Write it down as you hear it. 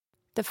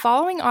The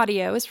following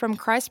audio is from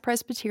Christ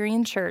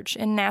Presbyterian Church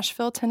in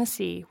Nashville,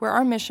 Tennessee, where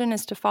our mission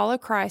is to follow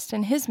Christ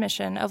in his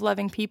mission of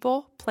loving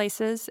people,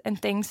 places,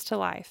 and things to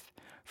life.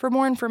 For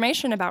more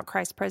information about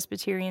Christ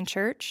Presbyterian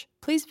Church,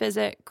 please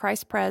visit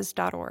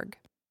christpres.org.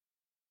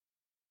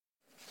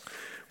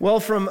 Well,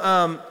 from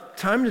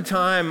time to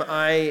time,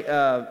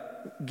 I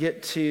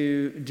get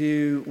to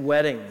do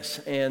weddings,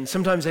 and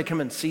sometimes they come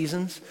in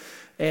seasons,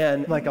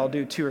 and I'll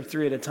do 2 or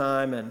 3 at a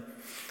time,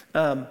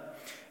 and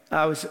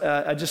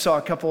I just saw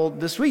a couple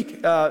this week.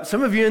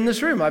 Some of you in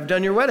this room, I've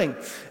done your wedding.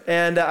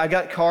 And I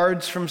got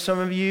cards from some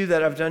of you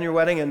that I've done your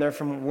wedding, and they're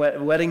from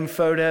wedding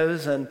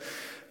photos, and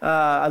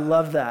I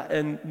love that.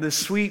 And the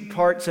sweet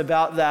parts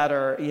about that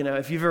are,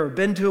 if you've ever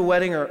been to a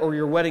wedding or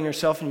your wedding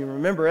yourself and you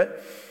remember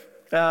it,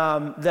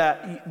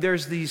 that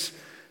there's these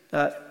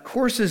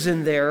courses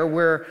in there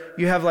where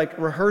you have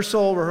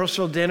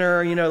rehearsal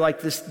dinner,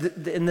 this,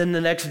 and then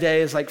the next day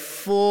is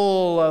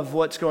full of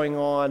what's going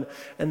on,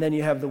 and then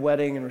you have the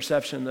wedding and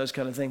reception and those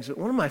kind of things. But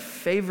one of my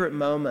favorite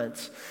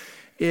moments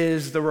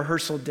is the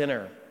rehearsal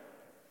dinner.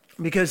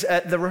 Because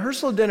at the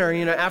rehearsal dinner,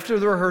 after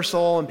the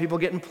rehearsal and people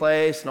get in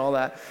place and all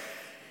that,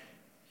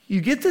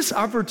 you get this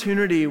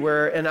opportunity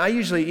where, and I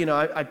usually,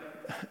 I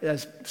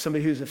as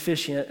somebody who's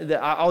officiant,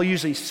 that I'll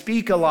usually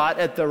speak a lot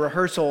at the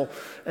rehearsal,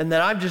 and then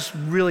I'm just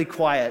really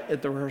quiet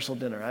at the rehearsal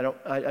dinner.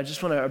 I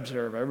just want to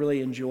observe. I really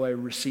enjoy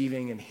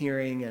receiving and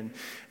hearing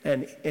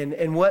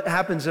and what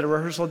happens at a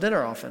rehearsal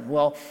dinner often.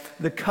 Well,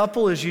 the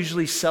couple is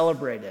usually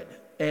celebrated,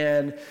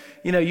 and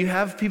you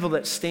have people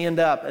that stand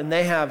up and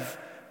they have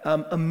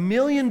a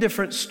million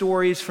different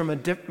stories from a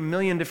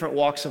million different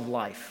walks of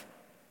life.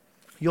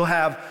 You'll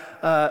have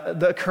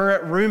the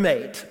current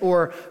roommate,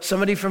 or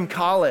somebody from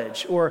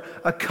college, or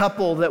a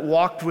couple that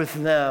walked with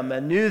them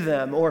and knew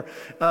them, or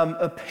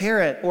a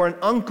parent, or an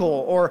uncle,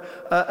 or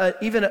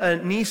even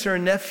a niece or a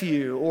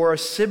nephew, or a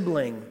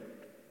sibling.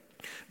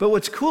 But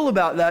what's cool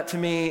about that to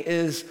me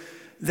is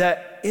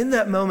that in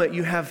that moment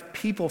you have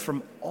people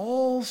from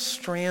all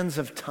strands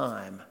of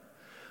time,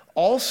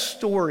 all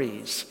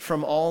stories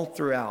from all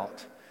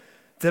throughout,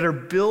 that are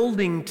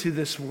building to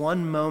this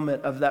one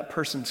moment of that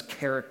person's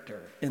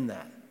character in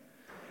that.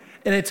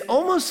 And it's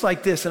almost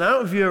like this, and I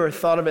don't know if you ever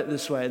thought of it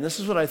this way, and this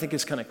is what I think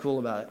is kind of cool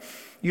about it.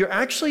 You're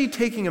actually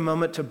taking a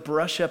moment to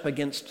brush up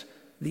against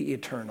the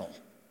eternal.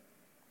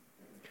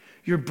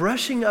 You're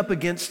brushing up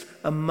against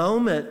a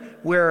moment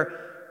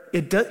where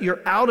you're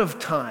out of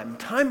time.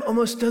 Time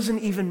almost doesn't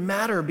even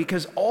matter,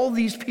 because all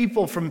these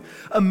people from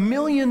a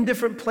million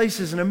different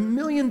places and a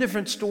million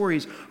different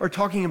stories are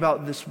talking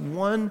about this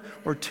one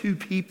or two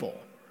people.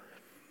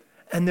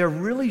 And they're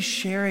really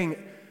sharing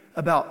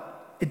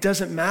about, it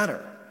doesn't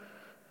matter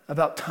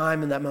about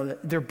time in that moment.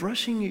 They're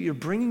brushing you, you're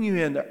bringing you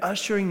in, they're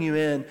ushering you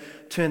in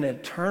to an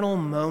eternal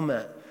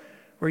moment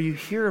where you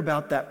hear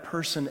about that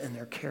person and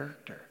their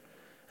character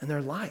and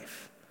their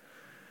life.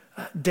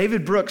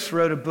 David Brooks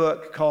wrote a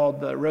book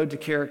called The Road to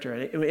Character.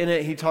 In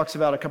it, he talks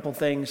about a couple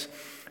things,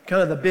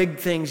 kind of the big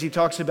things. He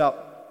talks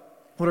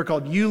about what are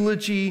called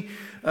eulogy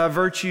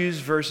virtues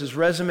versus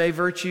resume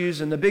virtues.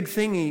 And the big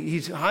thing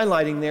he's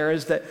highlighting there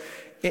is that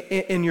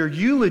in your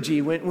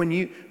eulogy, when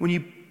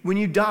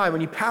you die, when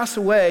you pass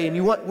away,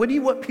 and what do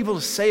you want people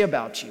to say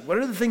about you? What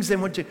are the things they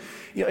want to,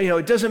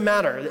 it doesn't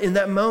matter. In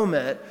that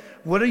moment,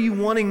 what are you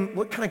wanting,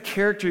 what kind of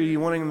character are you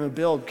wanting them to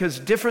build? Because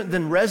different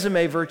than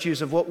resume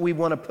virtues of what we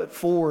want to put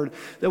forward,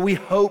 that we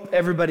hope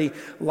everybody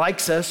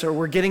likes us, or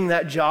we're getting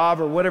that job,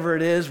 or whatever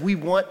it is, we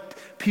want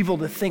people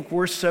to think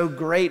we're so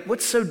great.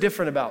 What's so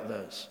different about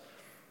those?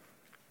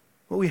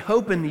 What we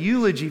hope in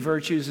eulogy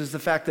virtues is the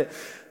fact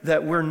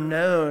that we're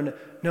known,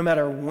 no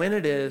matter when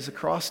it is,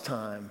 across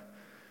time,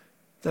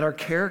 that our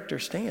character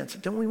stands.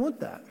 Don't we want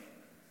that?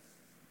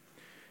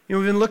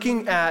 We've been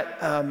looking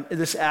at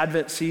this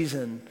Advent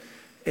season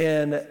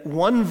in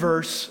one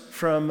verse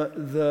from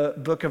the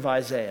book of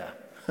Isaiah.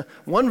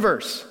 One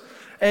verse.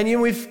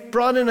 And we've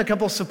brought in a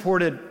couple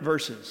supported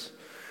verses.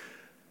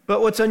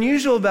 But what's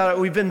unusual about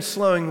it, we've been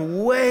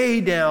slowing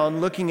way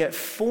down looking at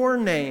 4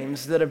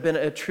 names that have been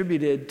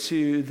attributed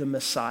to the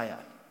Messiah.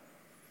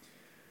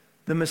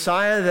 The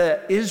Messiah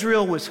that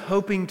Israel was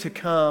hoping to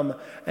come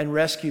and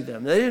rescue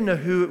them. They didn't know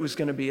who it was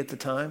going to be at the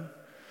time.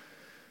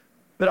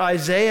 But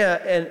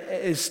Isaiah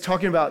is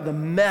talking about the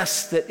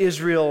mess that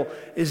Israel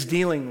is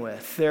dealing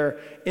with, their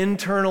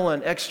internal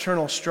and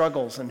external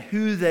struggles and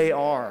who they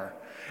are.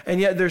 And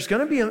yet there's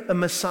going to be a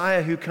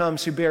Messiah who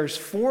comes, who bears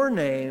 4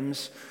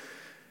 names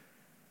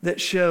that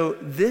show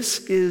this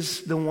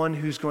is the one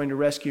who's going to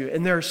rescue.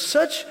 And they're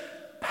such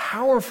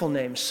powerful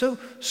names, so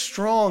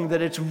strong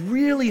that it's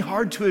really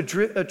hard to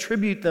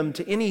attribute them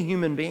to any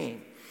human being.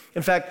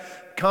 In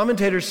fact,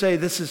 commentators say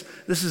this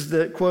is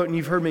the quote, and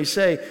you've heard me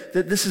say,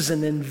 that this is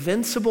an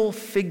invincible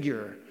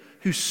figure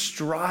who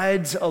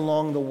strides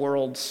along the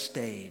world's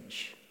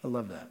stage. I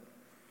love that.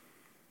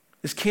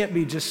 This can't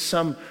be just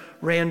some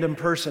random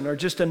person or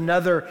just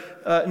another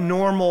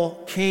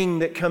normal king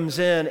that comes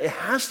in. It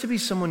has to be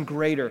someone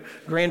grander,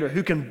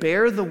 who can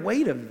bear the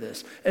weight of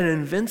this, an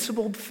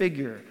invincible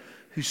figure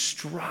who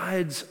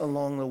strides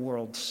along the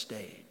world's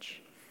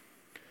stage.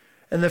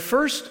 And the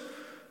first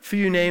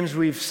few names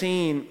we've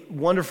seen,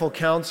 Wonderful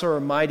Counselor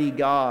or Mighty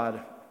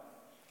God,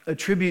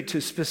 attribute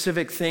to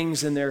specific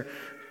things in their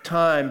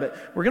time. But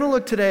we're going to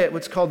look today at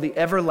what's called the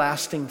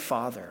Everlasting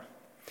Father.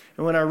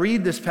 And when I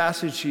read this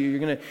passage to you, you're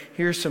going to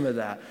hear some of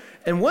that.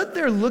 And what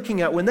they're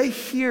looking at when they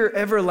hear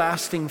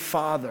Everlasting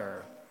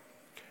Father,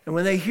 and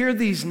when they hear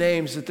these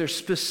names that they're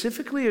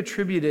specifically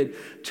attributed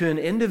to an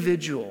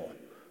individual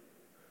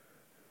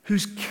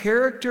whose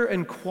character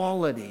and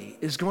quality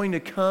is going to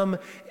come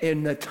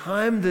in the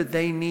time that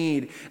they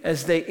need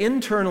as they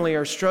internally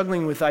are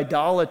struggling with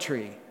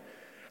idolatry.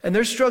 And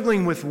they're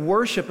struggling with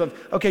worship of,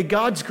 okay,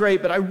 God's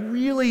great, but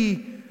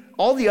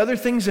all the other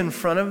things in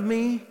front of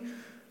me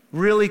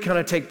really kind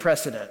of take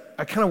precedent.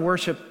 I kind of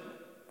worship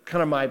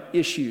kind of my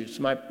issues,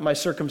 my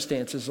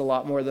circumstances a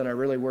lot more than I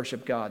really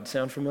worship God.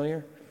 Sound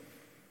familiar?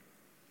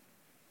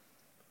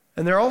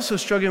 And they're also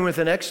struggling with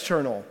an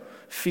external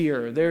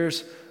fear.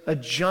 There's a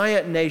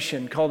giant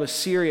nation called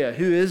Assyria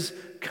who is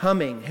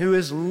coming, who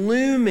is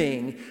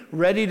looming,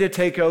 ready to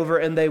take over,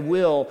 and they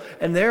will.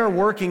 And they're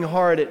working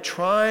hard at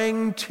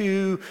trying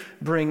to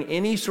bring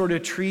any sort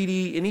of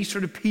treaty, any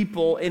sort of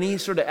people, any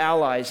sort of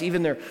allies,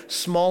 even their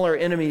smaller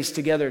enemies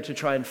together to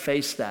try and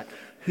face that.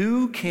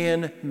 Who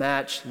can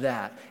match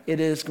that? It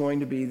is going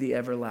to be the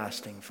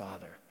Everlasting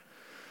Father.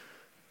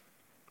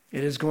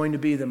 It is going to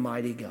be the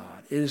Mighty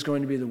God. It is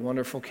going to be the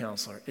Wonderful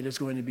Counselor. It is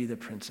going to be the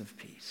Prince of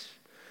Peace.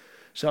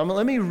 So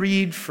let me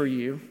read for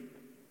you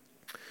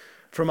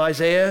from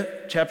Isaiah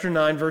chapter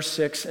 9, verse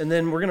 6, and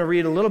then we're going to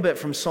read a little bit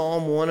from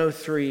Psalm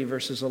 103,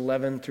 verses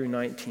 11 through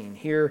 19.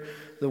 Hear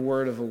the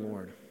word of the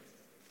Lord.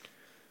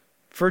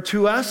 For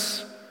to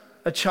us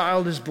a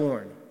child is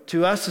born,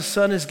 to us a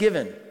son is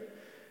given,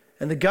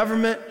 and the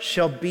government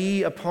shall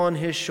be upon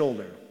his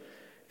shoulder,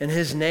 and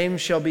his name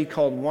shall be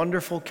called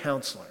Wonderful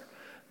Counselor,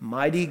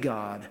 Mighty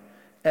God,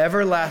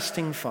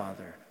 Everlasting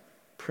Father,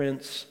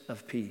 Prince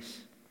of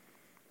Peace.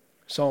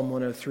 Psalm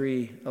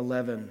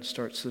 103:11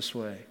 starts this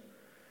way.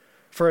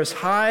 For as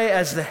high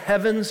as the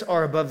heavens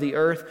are above the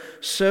earth,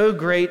 so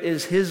great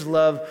is his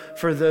love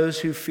for those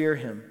who fear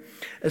him.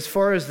 As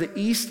far as the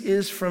east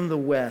is from the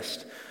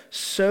west,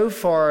 so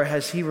far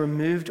has he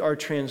removed our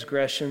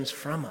transgressions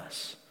from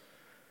us.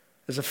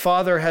 As a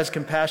father has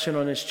compassion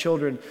on his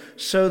children,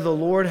 so the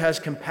Lord has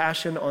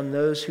compassion on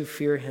those who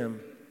fear him.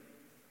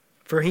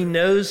 For he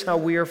knows how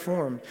we are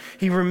formed.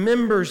 He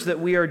remembers that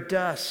we are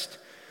dust.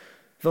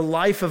 The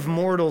life of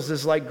mortals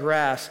is like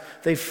grass.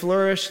 They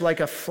flourish like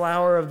a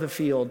flower of the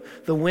field.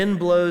 The wind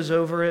blows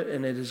over it,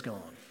 and it is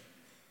gone.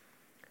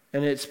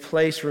 And its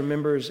place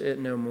remembers it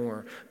no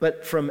more.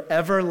 But from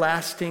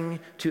everlasting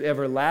to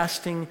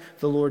everlasting,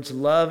 the Lord's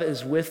love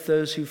is with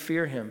those who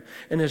fear him,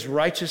 and his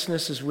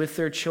righteousness is with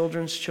their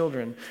children's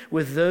children,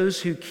 with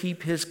those who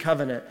keep his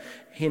covenant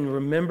and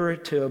remember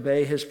to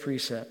obey his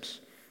precepts.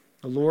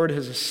 The Lord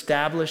has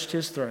established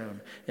his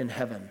throne in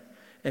heaven,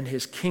 and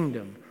his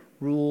kingdom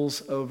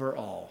rules over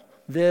all.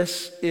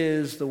 This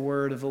is the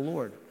word of the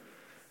Lord.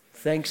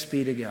 Thanks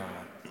be to God.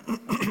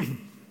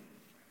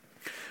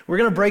 We're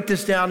going to break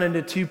this down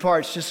into two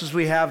parts, just as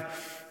we have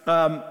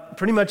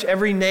pretty much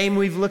every name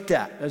we've looked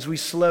at as we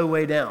slow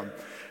way down.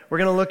 We're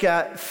going to look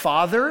at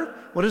Father.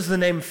 What does the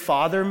name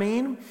Father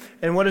mean?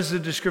 And what does the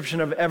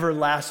description of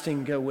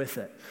everlasting go with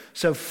it?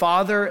 So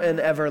Father and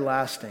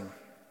everlasting.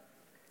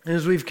 And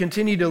as we've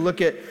continued to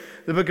look at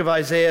the book of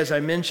Isaiah, as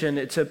I mentioned,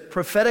 it's a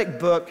prophetic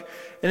book,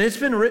 and it's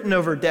been written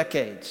over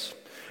decades.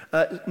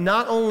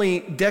 Not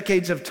only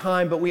decades of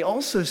time, but we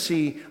also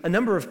see a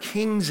number of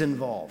kings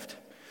involved.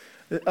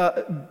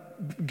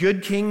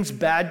 Good kings,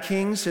 bad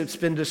kings, it's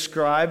been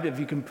described, if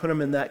you can put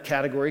them in that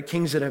category,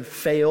 kings that have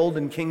failed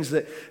and kings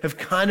that have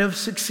kind of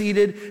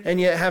succeeded and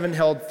yet haven't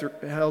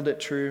held it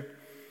true.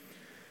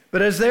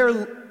 But as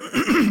they're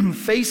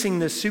facing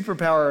this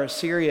superpower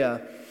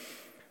Assyria,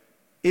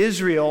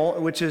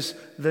 Israel, which is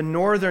the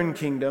northern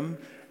kingdom,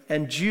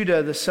 and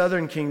Judah, the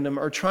southern kingdom,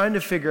 are trying to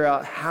figure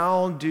out,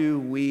 how do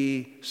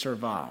we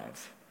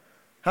survive?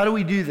 How do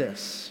we do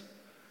this?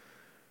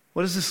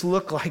 What does this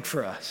look like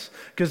for us?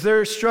 Because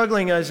they're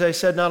struggling, as I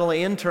said, not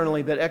only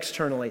internally, but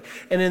externally.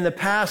 And in the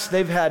past,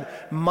 they've had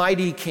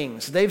mighty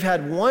kings. They've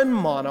had one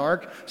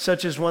monarch,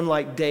 such as one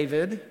like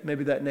David,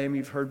 maybe that name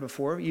you've heard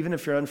before, even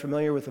if you're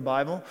unfamiliar with the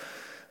Bible.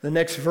 The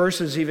next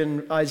verses,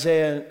 even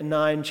Isaiah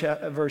 9,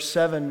 verse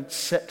 7,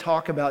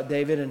 talk about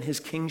David and his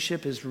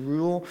kingship, his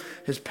rule,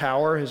 his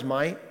power, his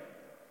might.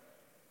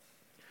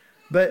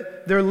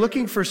 But they're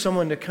looking for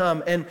someone to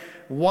come. And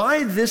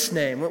why this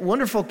name?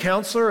 Wonderful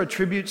Counselor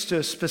attributes to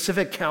a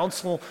specific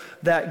counsel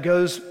that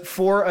goes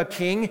for a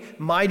king.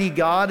 Mighty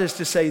God is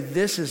to say,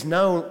 this is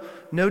no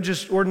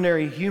just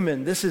ordinary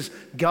human. This is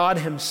God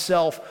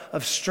himself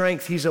of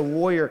strength. He's a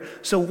warrior.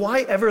 So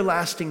why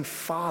Everlasting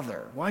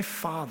Father? Why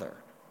Father?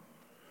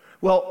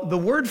 Well, the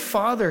word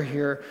Father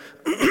here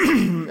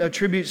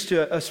attributes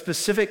to a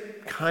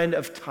specific kind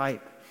of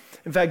type.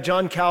 In fact,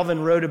 John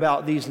Calvin wrote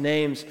about these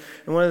names,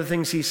 and one of the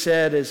things he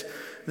said is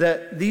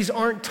that these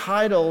aren't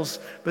titles,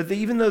 but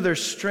even though they're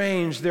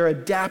strange, they're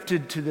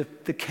adapted to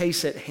the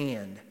case at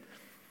hand.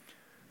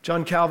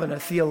 John Calvin, a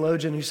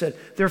theologian, who said,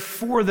 they're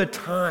for the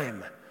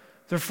time.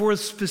 They're for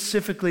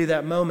specifically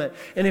that moment.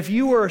 And if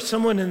you were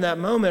someone in that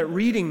moment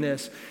reading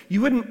this,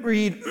 you wouldn't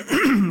read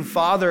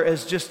father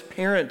as just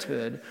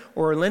parenthood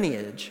or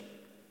lineage.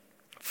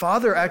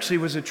 Father actually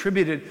was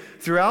attributed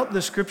throughout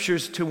the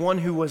scriptures to one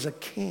who was a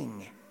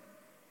king.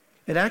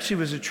 It actually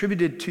was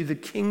attributed to the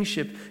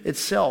kingship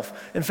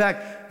itself. In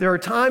fact, there are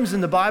times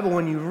in the Bible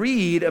when you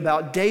read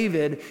about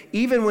David,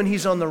 even when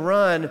he's on the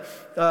run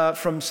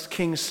from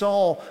King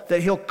Saul,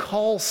 that he'll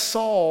call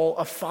Saul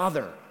a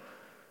father,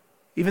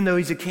 even though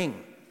he's a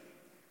king.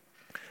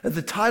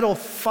 The title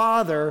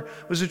father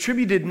was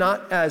attributed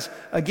not as,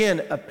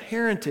 again, a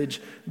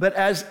parentage, but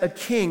as a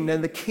king.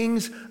 And the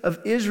kings of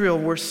Israel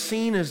were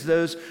seen as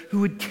those who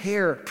would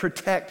care,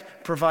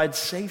 protect, provide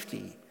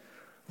safety,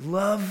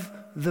 love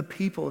the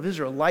people of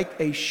Israel like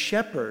a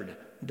shepherd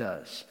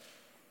does.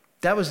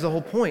 That was the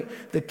whole point,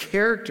 the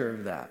character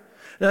of that.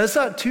 Now, that's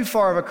not too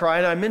far of a cry,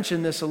 and I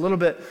mentioned this a little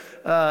bit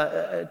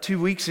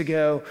 2 weeks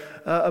ago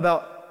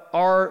about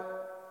our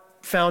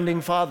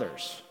founding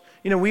fathers.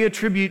 You know, we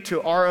attribute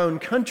to our own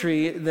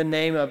country the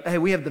name of, hey,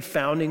 we have the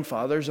founding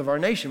fathers of our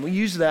nation. We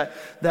use that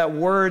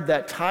word,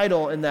 that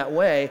title in that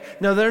way.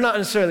 No, they're not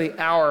necessarily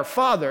our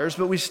fathers,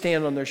 but we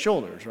stand on their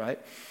shoulders, right?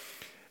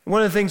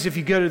 One of the things, if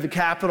you go to the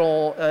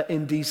Capitol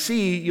in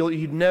D.C.,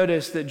 you'd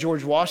notice that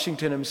George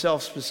Washington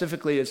himself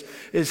specifically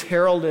is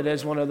heralded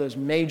as one of those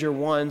major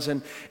ones.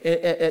 And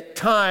at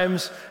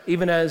times,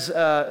 even as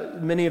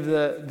many of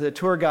the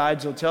tour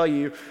guides will tell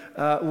you,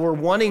 we're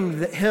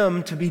wanting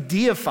him to be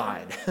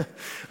deified.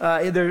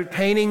 There are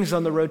paintings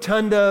on the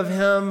rotunda of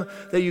him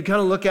that you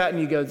kind of look at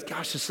and you go,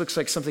 gosh, this looks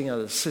like something out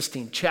of the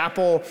Sistine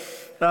Chapel.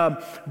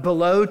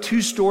 Below,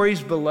 2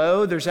 stories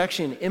below, there's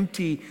actually an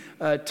empty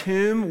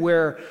tomb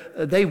where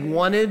they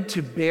wanted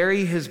to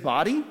bury his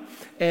body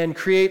and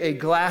create a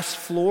glass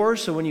floor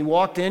so when you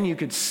walked in, you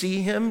could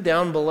see him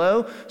down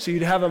below. So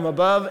you'd have him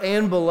above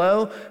and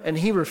below, and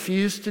he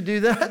refused to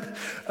do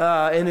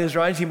that in his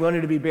writings. He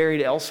wanted to be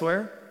buried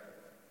elsewhere.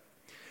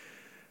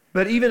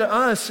 But even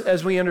us,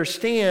 as we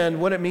understand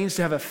what it means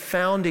to have a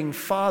founding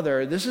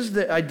father, this is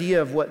the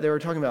idea of what they were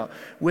talking about.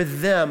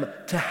 With them,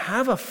 to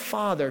have a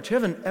father, to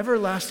have an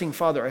everlasting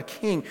father, a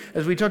king,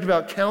 as we talked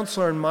about,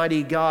 Counselor and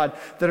Mighty God,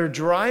 that are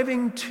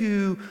driving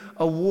to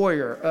a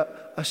warrior,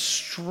 a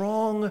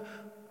strong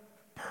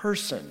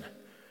person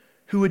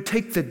who would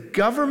take the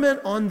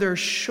government on their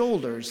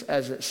shoulders,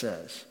 as it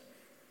says.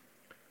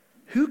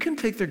 Who can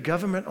take their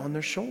government on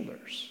their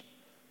shoulders?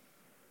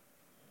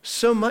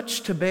 So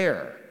much to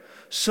bear.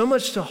 So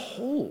much to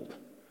hold,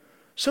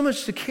 so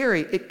much to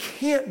carry. It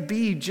can't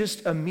be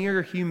just a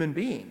mere human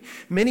being.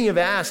 Many have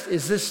asked,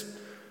 is this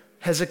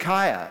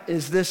Hezekiah?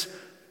 Is this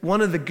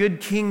one of the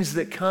good kings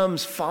that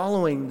comes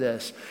following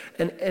this?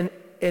 And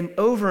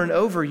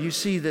over you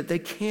see that they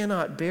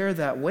cannot bear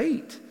that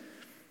weight.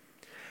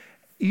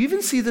 You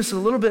even see this a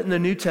little bit in the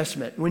New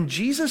Testament. When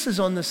Jesus is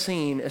on the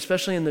scene,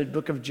 especially in the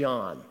book of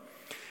John,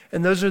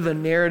 and those are the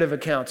narrative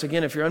accounts.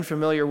 Again, if you're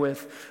unfamiliar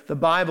with the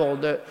Bible,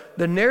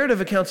 the narrative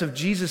accounts of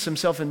Jesus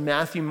himself in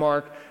Matthew,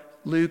 Mark,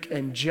 Luke,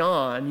 and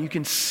John, you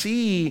can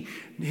see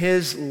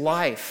his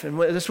life. And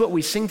that's what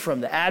we sing from,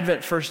 the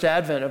Advent, first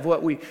Advent of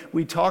what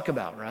we talk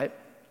about, right?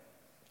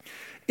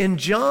 In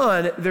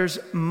John, there's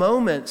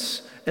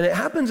moments, and it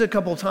happens a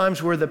couple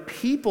times where the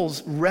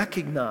peoples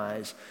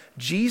recognize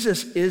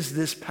Jesus is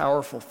this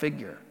powerful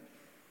figure.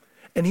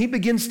 And he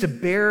begins to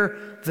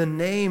bear the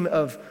name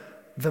of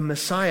the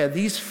Messiah.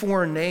 These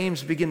 4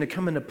 names begin to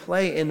come into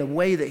play in the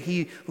way that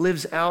he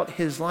lives out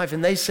his life.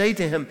 And they say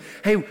to him,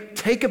 hey,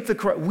 take up the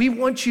crown. We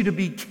want you to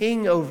be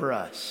king over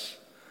us.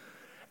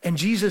 And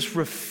Jesus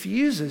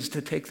refuses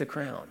to take the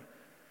crown.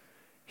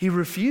 He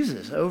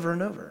refuses over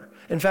and over.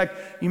 In fact,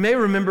 you may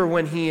remember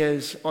when he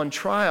is on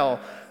trial,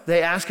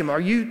 they ask him, are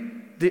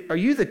you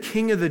the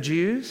king of the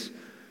Jews?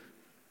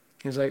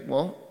 He's like,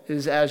 well, it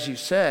is as you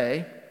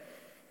say.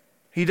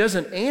 He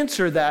doesn't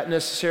answer that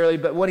necessarily,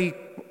 but what he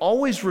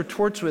always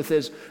retorts with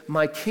is,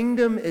 my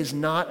kingdom is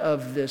not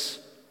of this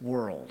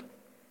world.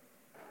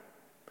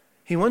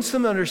 He wants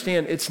them to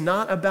understand it's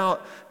not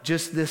about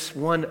just this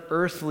one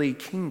earthly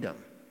kingdom.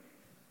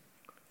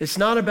 It's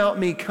not about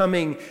me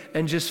coming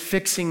and just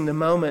fixing the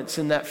moments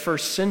in that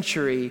first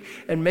century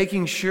and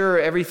making sure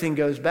everything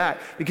goes back,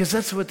 because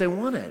that's what they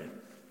wanted.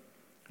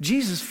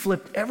 Jesus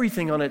flipped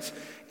everything on its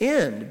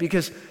end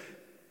because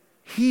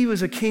he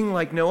was a king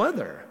like no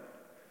other.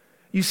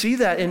 You see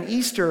that in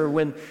Easter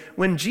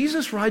when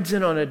Jesus rides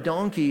in on a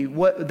donkey,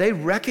 what they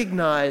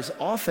recognize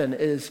often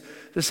is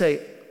to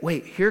say,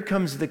 wait, here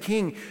comes the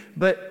king.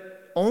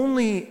 But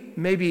only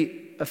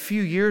maybe a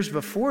few years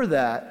before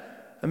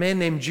that, a man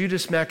named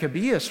Judas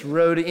Maccabeus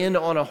rode in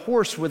on a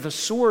horse with a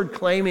sword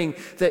claiming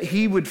that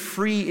he would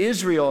free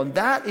Israel. And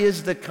that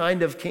is the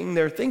kind of king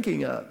they're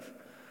thinking of.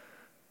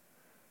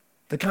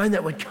 The kind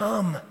that would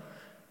come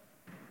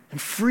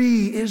and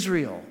free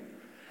Israel.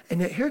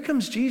 And yet here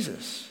comes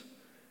Jesus.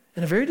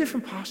 In a very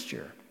different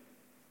posture,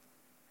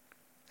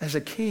 as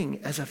a king,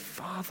 as a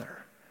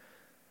father,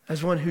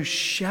 as one who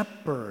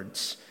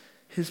shepherds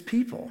his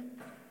people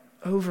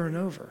over and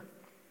over.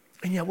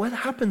 And yet what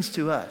happens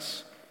to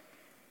us?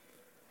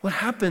 What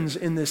happens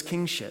in this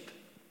kingship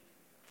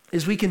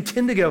is we can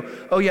tend to go,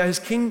 oh yeah, his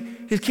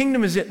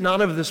kingdom is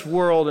not of this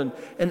world, and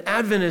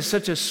Advent is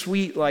such a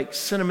sweet, like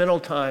sentimental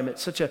time.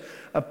 It's such a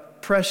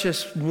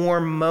precious,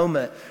 warm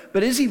moment.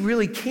 But is he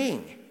really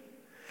king?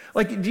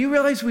 Like, do you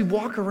realize we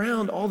walk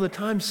around all the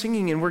time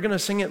singing, and we're going to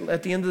sing it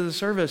at the end of the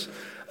service,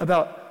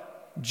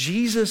 about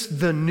Jesus,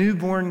 the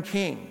newborn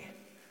king.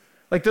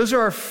 Like, those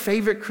are our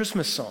favorite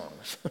Christmas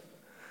songs.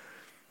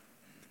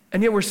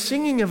 And yet we're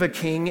singing of a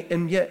king,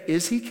 and yet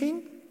is he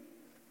king?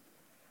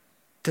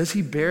 Does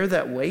he bear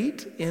that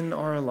weight in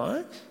our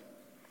lives?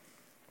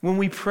 When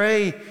we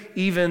pray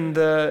even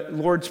the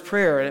Lord's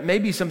Prayer, and it may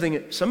be something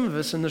that some of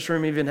us in this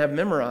room even have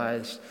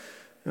memorized,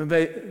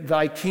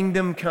 thy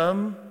kingdom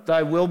come,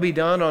 thy will be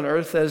done on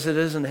earth as it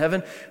is in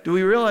heaven. Do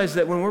we realize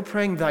that when we're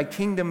praying thy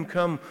kingdom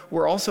come,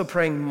 we're also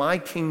praying my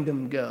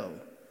kingdom go?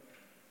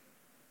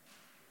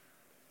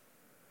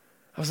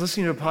 I was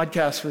listening to a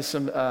podcast with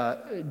some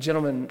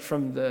gentlemen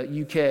from the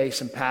UK,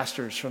 some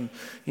pastors from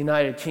the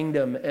United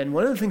Kingdom, and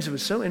one of the things that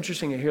was so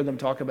interesting to hear them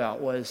talk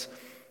about was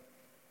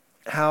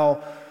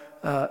how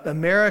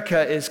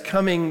America is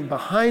coming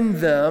behind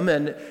them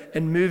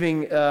and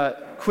moving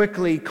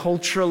quickly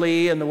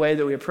culturally in the way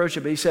that we approach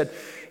it. But he said,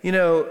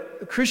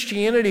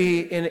 Christianity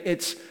in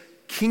its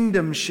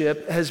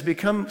kingdomship has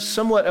become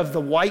somewhat of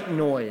the white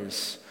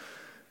noise,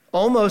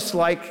 almost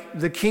like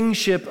the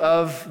kingship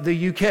of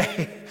the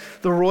UK,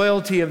 the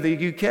royalty of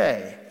the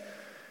UK.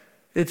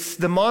 It's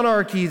the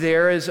monarchy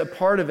there is a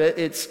part of it.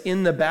 It's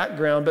in the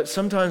background, but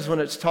sometimes when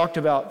it's talked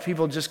about,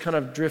 people just kind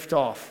of drift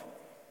off.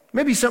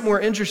 Maybe something we're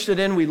interested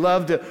in, we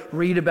love to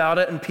read about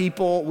it, and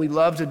we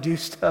love to do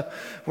stuff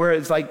where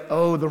it's like,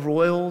 oh, the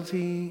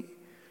royalty.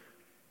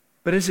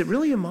 But is it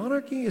really a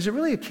monarchy? Is it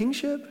really a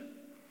kingship?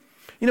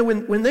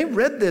 When they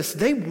read this,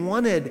 they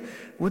wanted,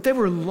 what they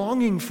were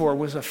longing for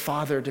was a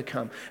father to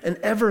come, an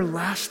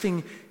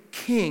everlasting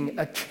king,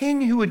 a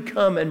king who would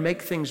come and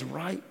make things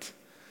right.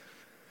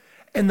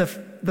 And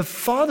the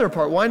father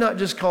part, why not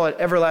just call it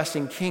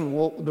everlasting king?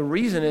 Well, the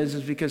reason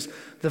is because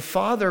the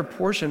father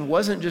portion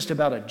wasn't just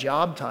about a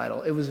job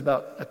title. It was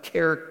about a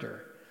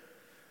character,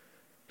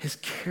 his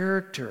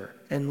character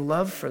and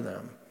love for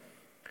them.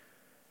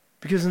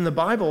 Because in the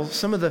Bible,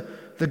 some of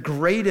the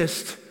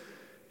greatest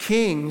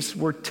kings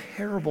were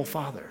terrible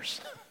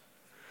fathers.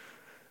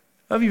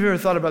 How have you ever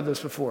thought about this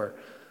before?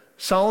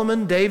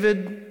 Solomon,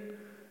 David,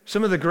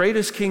 some of the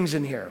greatest kings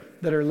in here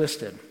that are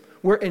listed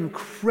were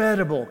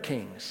incredible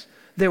kings.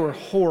 They were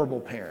horrible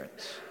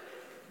parents.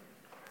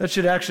 That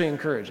should actually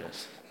encourage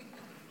us.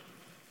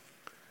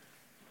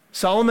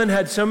 Solomon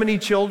had so many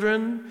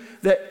children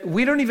that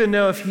we don't even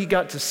know if he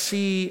got to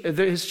see,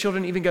 his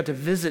children even got to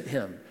visit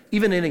him,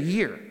 even in a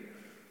year.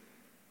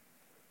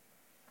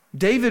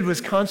 David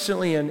was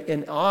constantly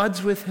in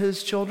odds with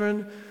his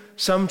children,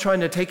 some trying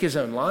to take his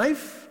own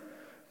life.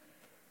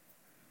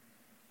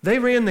 They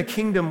ran the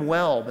kingdom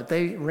well, but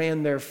they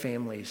ran their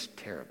families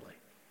terribly.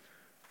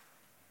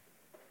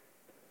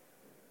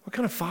 What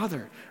kind of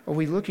father are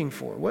we looking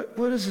for? What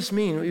does this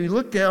mean? We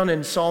look down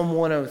in Psalm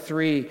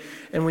 103,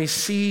 and we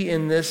see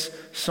in this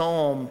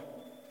psalm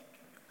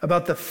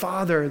about the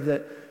father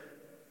that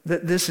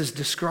this is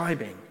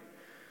describing.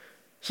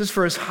 It says,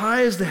 for as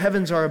high as the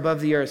heavens are above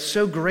the earth,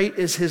 so great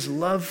is his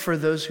love for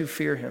those who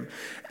fear him.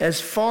 As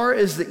far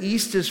as the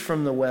east is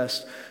from the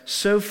west,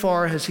 so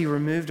far has he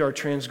removed our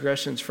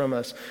transgressions from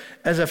us.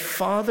 As a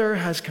father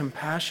has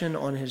compassion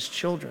on his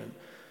children,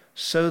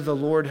 so the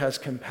Lord has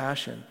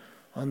compassion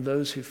on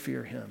those who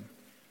fear him.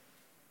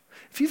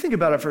 If you think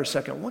about it for a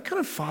second, what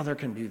kind of father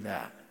can do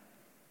that?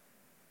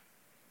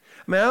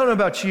 I mean, I don't know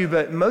about you,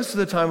 but most of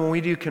the time when we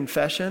do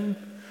confession,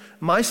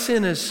 my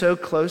sin is so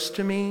close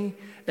to me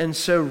and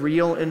so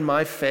real in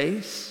my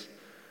face.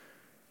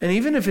 And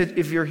even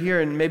if you're here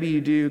and maybe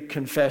you do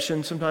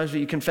confession sometimes, but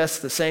you confess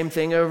the same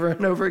thing over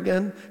and over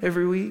again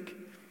every week,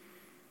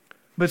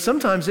 but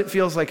sometimes it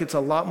feels like it's a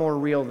lot more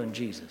real than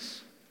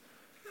Jesus,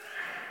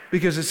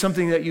 because it's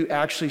something that you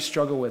actually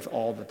struggle with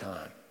all the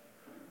time.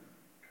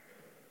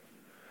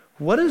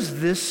 What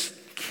is this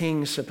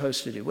king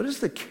supposed to do? What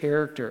is the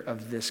character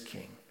of this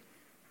king?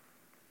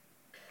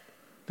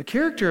 The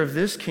character of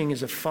this king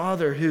is a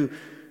father who,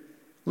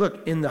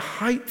 look, in the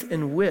height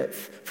and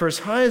width, for as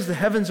high as the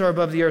heavens are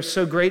above the earth,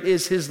 so great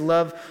is his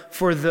love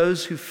for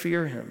those who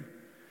fear him.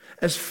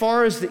 As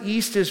far as the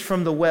east is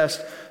from the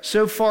west,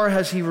 so far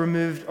has he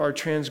removed our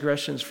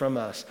transgressions from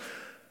us.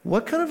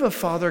 What kind of a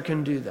father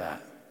can do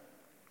that?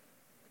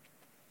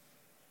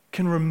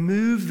 Can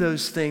remove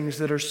those things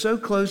that are so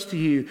close to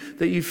you,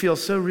 that you feel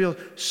so real,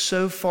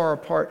 so far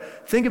apart.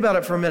 Think about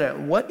it for a minute.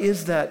 What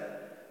is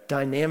that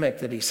dynamic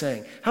that he's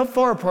saying? How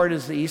far apart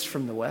is the east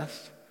from the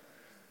west?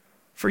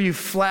 For you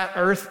flat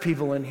earth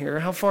people in here,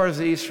 how far is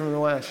the east from the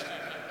west?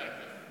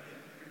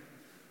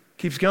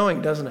 Keeps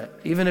going, doesn't it?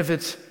 Even if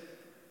it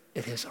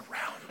is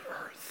around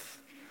earth.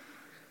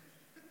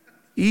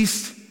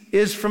 East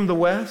is from the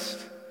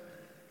west.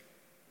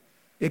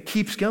 It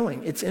keeps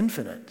going. It's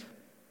infinite.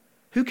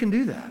 Who can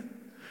do that?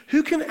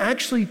 Who can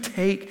actually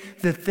take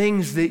the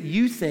things that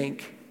you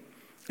think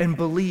and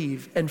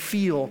believe and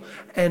feel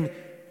and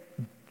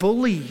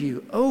bully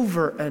you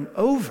over and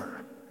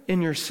over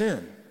in your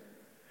sin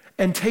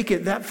and take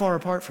it that far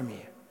apart from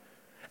you.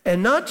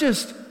 And not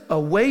just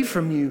away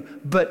from you,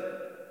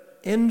 but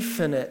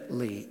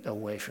infinitely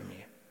away from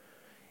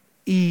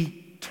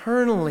you.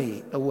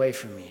 Eternally away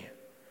from you.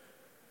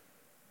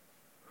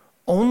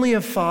 Only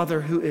a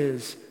Father who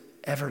is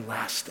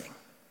everlasting.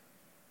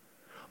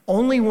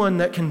 Only one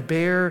that can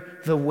bear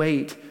the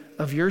weight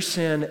of your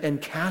sin and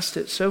cast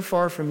it so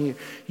far from you,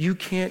 you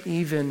can't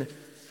even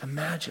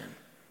imagine.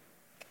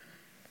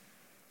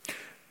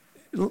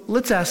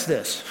 Let's ask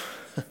this.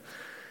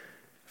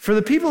 For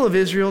the people of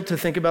Israel to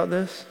think about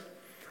this,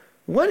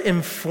 what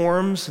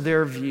informs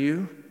their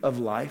view of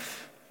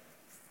life?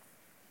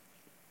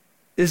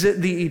 Is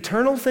it the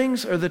eternal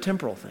things or the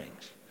temporal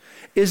things?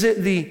 Is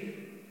it the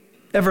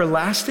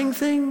everlasting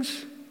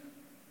things?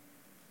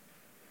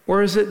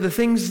 Or is it the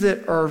things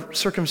that are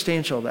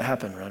circumstantial that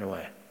happen right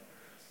away?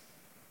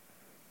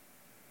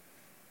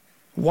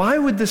 Why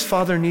would this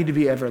Father need to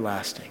be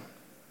everlasting?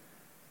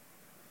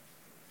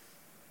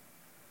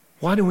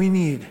 Why do we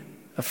need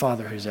a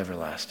Father who's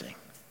everlasting?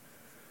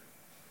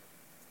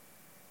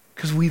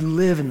 Because we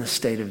live in the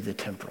state of the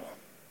temporal.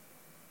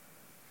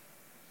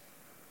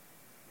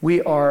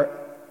 We are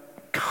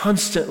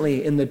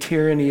constantly in the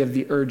tyranny of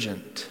the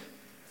urgent.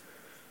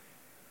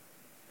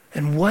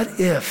 And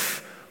what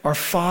if our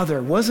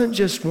Father wasn't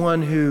just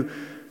one who,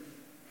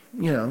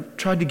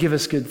 tried to give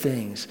us good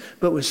things,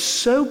 but was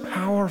so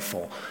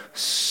powerful,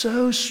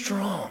 so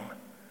strong,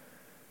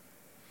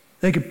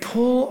 they could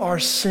pull our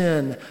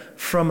sin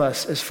from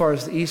us as far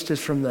as the east is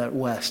from the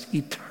west,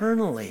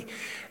 eternally.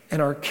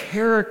 And our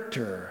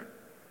character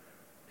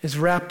is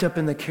wrapped up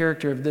in the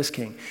character of this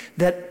King.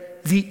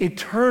 That the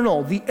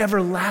eternal, the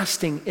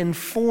everlasting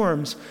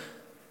informs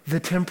the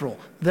temporal.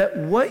 That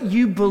what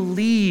you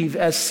believe,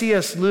 as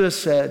C.S.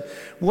 Lewis said,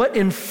 what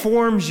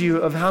informs you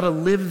of how to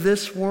live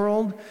this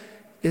world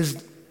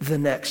is the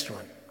next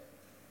one.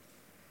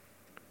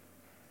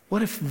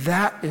 What if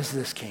that is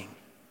this King?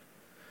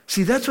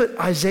 See, that's what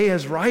Isaiah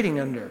is writing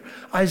under.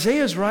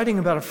 Isaiah is writing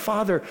about a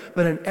Father,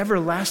 but an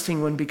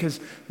everlasting one, because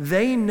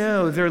they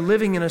know they're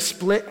living in a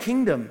split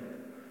kingdom.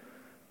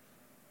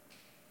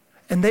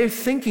 And they're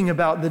thinking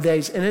about the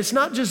days, and it's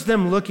not just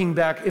them looking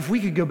back. If we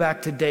could go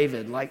back to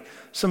David, like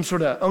some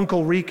sort of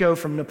Uncle Rico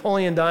from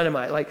Napoleon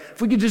Dynamite, like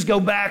if we could just go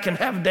back and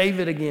have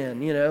David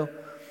again,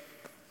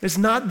 It's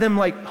not them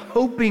like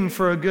hoping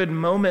for a good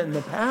moment in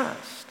the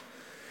past.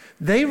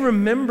 They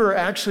remember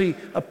actually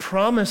a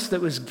promise that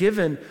was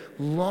given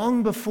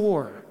long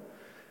before.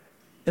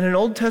 In an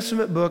Old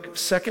Testament book,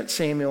 2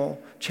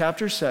 Samuel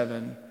chapter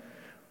 7,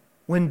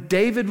 when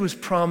David was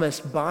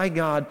promised by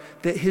God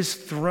that his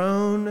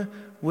throne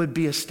would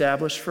be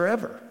established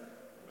forever.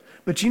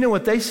 But you know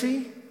what they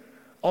see?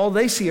 All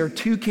they see are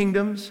two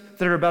kingdoms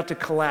that are about to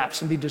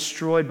collapse and be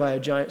destroyed by a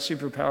giant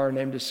superpower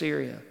named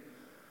Assyria.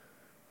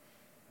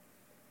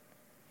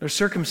 Their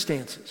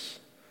circumstances.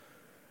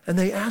 And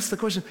they ask the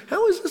question,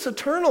 how is this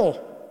eternal?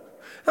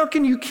 How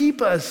can you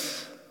keep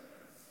us?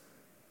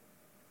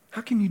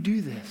 How can you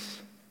do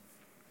this?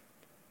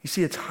 You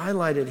see, it's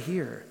highlighted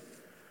here.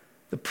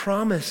 The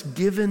promise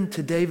given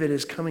to David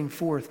is coming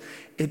forth.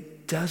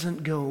 It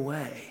doesn't go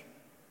away.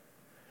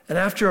 And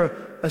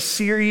after a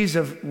series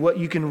of what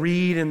you can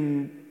read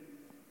in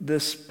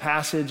this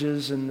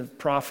passages and the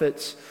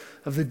prophets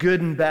of the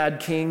good and bad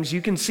kings,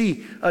 you can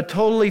see a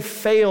totally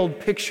failed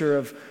picture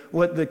of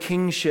what the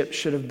kingship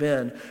should have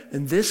been.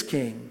 And this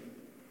king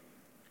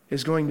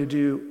is going to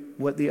do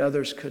what the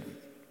others couldn't.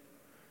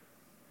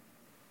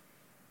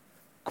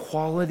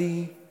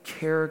 Quality,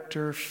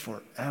 character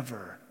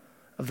forever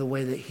of the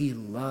way that he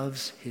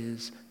loves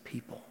his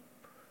people.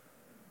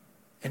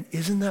 And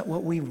isn't that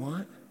what we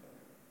want?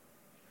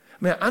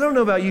 Man, I don't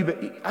know about you, but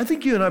I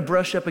think you and I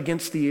brush up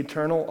against the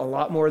eternal a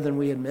lot more than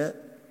we admit.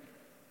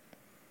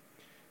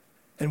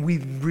 And we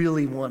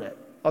really want it.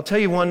 I'll tell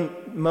you one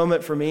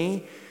moment for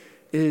me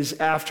is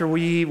after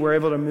we were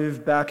able to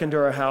move back into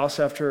our house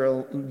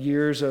after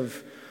years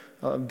of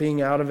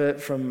being out of it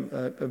from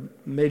a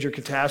major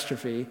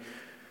catastrophe,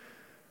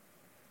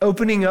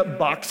 opening up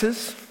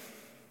boxes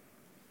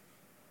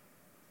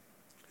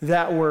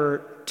that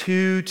were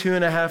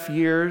 2.5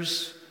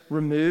 years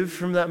removed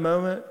from that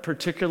moment,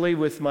 particularly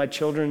with my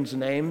children's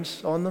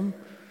names on them,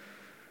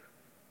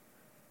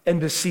 and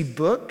to see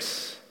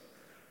books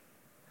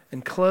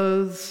and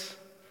clothes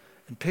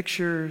and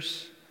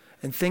pictures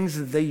and things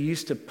that they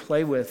used to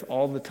play with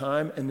all the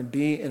time, and to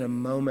be in a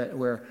moment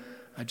where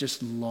I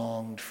just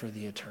longed for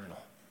the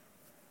eternal.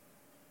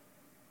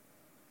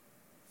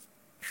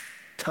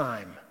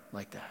 Time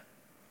like that.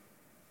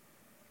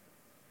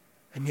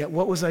 And yet,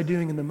 what was I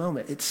doing in the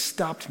moment? It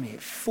stopped me.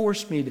 It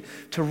forced me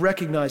to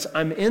recognize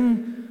I'm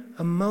in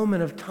a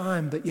moment of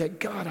time, but yet,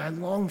 God, I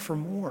long for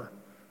more.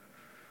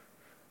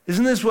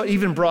 Isn't this what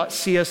even brought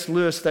C.S.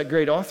 Lewis, that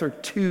great author,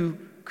 to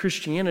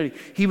Christianity?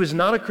 He was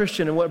not a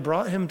Christian, and what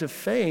brought him to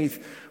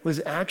faith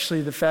was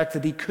actually the fact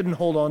that he couldn't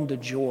hold on to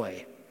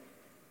joy.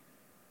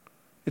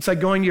 It's like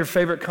going to your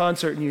favorite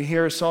concert and you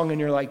hear a song and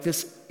you're like,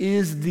 this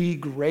is the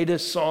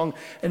greatest song,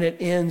 and it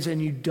ends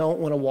and you don't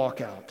want to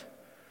walk out.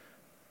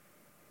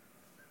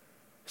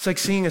 It's like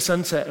seeing a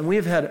sunset, and we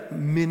have had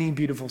many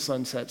beautiful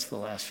sunsets the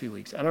last few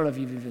weeks. I don't know if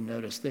you've even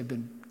noticed. They've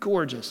been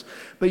gorgeous.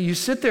 But you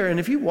sit there, and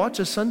if you watch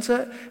a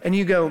sunset and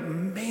you go,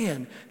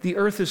 man, the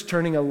earth is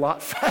turning a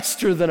lot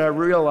faster than I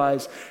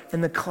realized,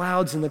 and the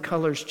clouds and the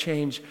colors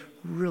change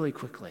really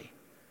quickly.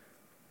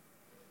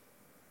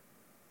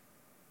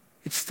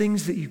 It's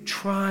things that you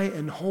try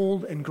and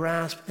hold and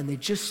grasp, and they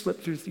just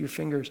slip through your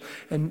fingers.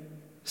 And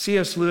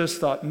C.S. Lewis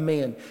thought,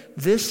 man,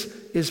 this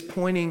is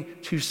pointing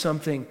to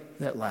something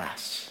that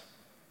lasts.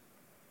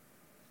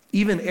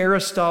 Even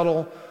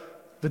Aristotle,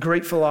 the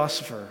great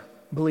philosopher,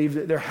 believed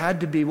that there had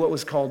to be what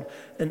was called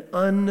an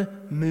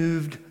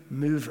unmoved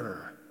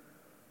mover,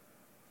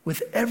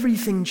 with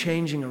everything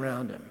changing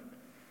around him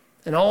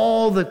and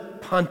all the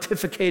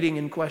pontificating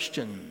and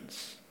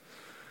questions.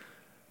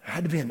 There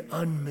had to be an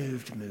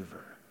unmoved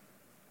mover.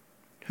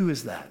 Who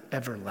is that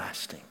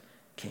everlasting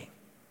King?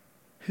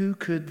 Who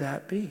could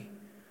that be?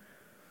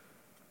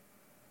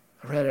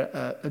 I read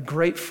a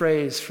great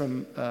phrase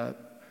from a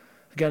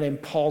guy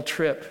named Paul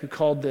Tripp, who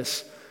called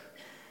this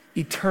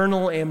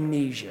eternal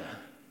amnesia.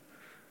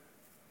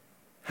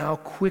 How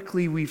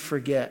quickly we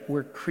forget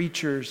we're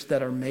creatures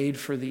that are made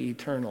for the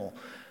eternal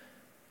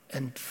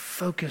and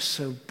focus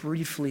so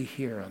briefly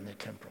here on the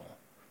temporal.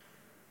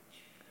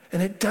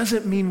 And it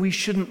doesn't mean we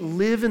shouldn't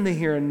live in the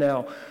here and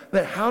now,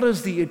 but how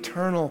does the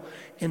eternal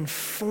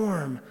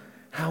inform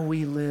how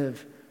we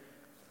live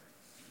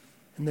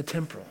in the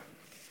temporal?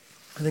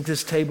 I think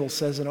this table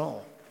says it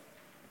all.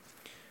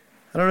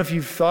 I don't know if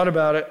you've thought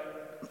about it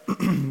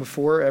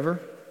before, ever.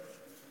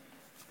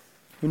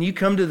 When you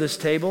come to this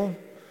table,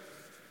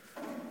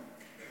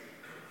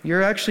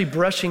 you're actually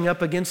brushing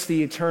up against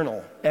the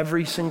eternal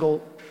every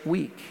single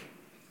week.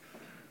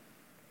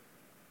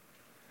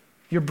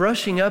 You're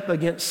brushing up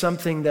against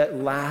something that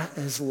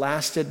has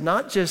lasted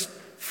not just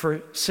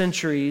for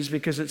centuries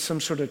because it's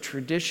some sort of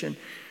tradition.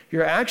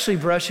 You're actually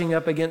brushing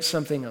up against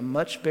something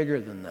much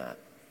bigger than that.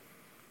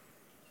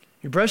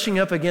 You're brushing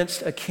up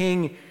against a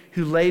king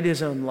who laid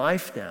his own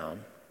life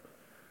down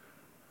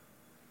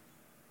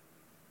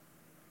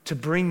to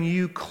bring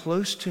you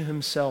close to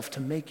himself, to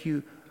make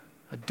you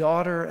a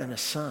daughter and a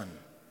son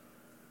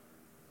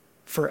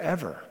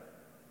forever.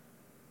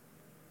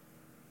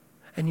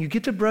 And you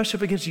get to brush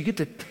up against, you get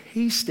to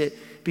taste it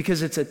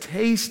because it's a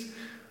taste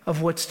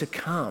of what's to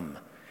come.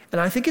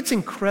 And I think it's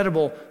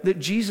incredible that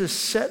Jesus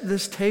set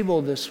this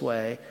table this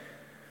way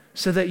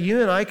so that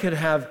you and I could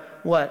have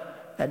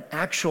what? An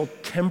actual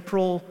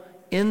temporal,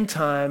 in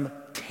time,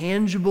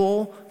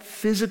 tangible,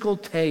 physical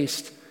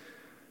taste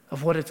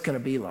of what it's going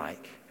to be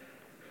like.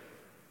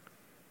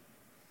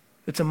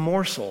 It's a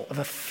morsel of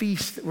a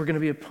feast that we're going to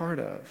be a part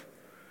of.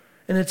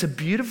 And it's a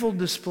beautiful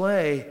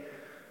display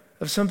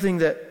of something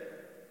that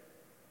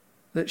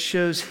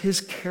shows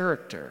his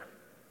character.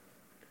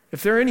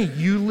 If there are any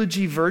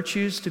eulogy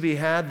virtues to be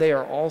had, they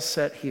are all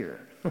set here.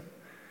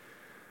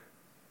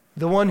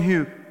 The one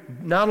who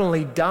not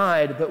only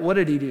died, but what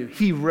did he do?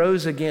 He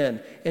rose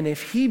again. And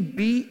if he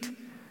beat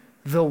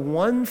the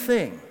one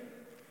thing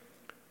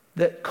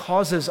that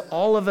causes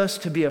all of us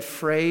to be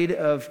afraid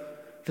of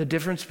the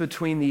difference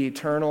between the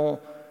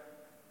eternal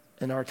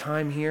and our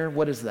time here,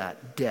 what is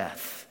that?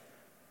 Death.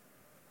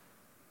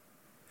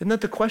 Isn't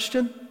that the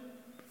question?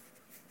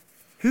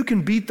 Who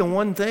can beat the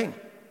one thing?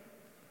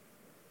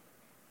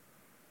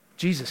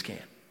 Jesus can.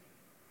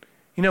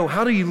 You know,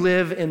 how do you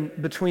live in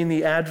between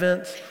the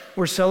Advents?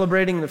 We're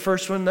celebrating the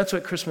first one. That's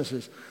what Christmas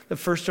is, the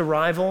first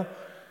arrival.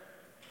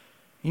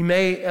 You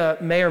may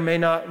or may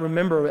not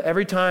remember,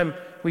 every time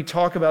we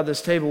talk about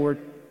this table,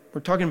 we're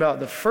talking about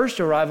the first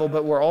arrival,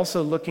 but we're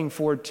also looking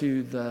forward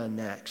to the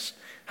next.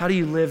 How do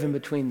you live in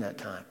between that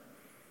time?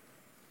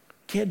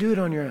 Can't do it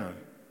on your own.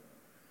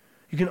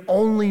 You can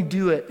only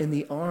do it in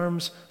the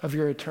arms of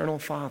your eternal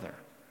Father.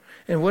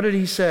 And what did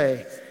he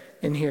say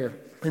in here?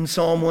 In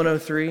Psalm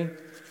 103,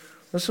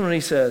 listen what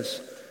he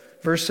says,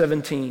 verse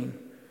 17.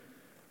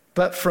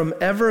 But from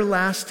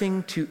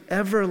everlasting to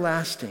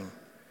everlasting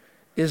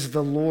is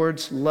the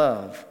Lord's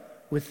love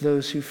with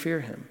those who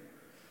fear him.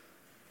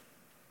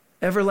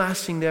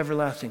 Everlasting to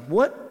everlasting.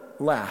 What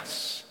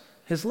lasts?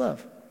 His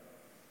love.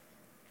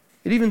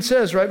 It even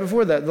says right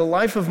before that, the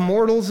life of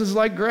mortals is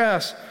like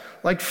grass,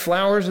 like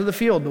flowers of the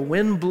field. The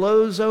wind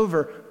blows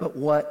over, but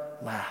what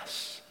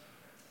lasts?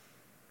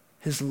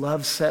 His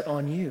love set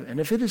on you. And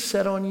if it is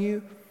set on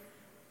you,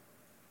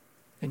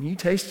 and you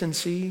taste and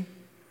see,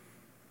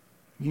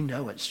 you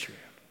know it's true.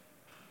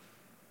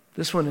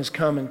 This one has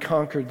come and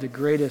conquered the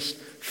greatest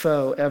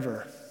foe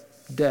ever,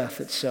 death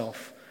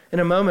itself. In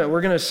a moment,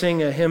 we're going to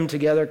sing a hymn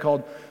together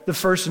called The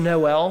First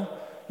Noel.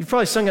 You've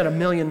probably sung it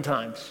 1,000,000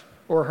 times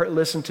or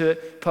listened to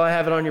it. Probably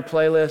have it on your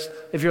playlist.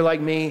 If you're like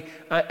me,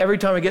 every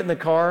time I get in the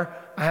car,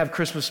 I have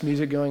Christmas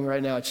music going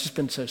right now. It's just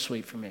been so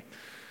sweet for me.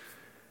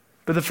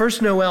 But the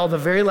first Noel, the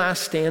very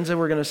last stanza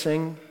we're going to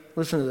sing,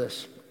 listen to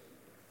this.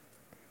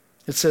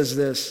 It says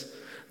this,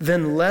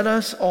 then let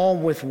us all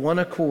with one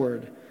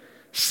accord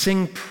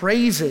Sing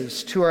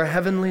praises to our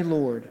heavenly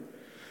Lord,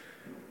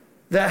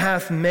 that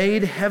hath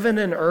made heaven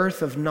and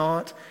earth of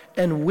naught,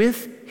 and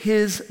with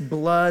his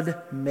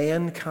blood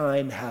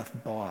mankind hath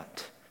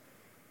bought.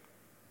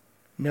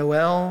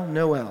 Noel,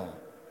 Noel,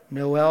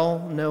 Noel,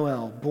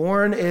 Noel.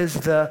 Born is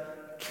the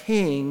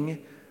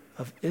King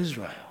of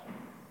Israel.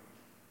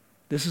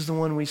 This is the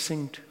one we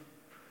sing to.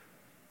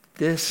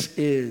 This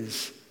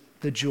is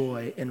the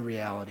joy and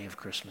reality of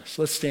Christmas.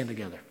 Let's stand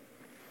together.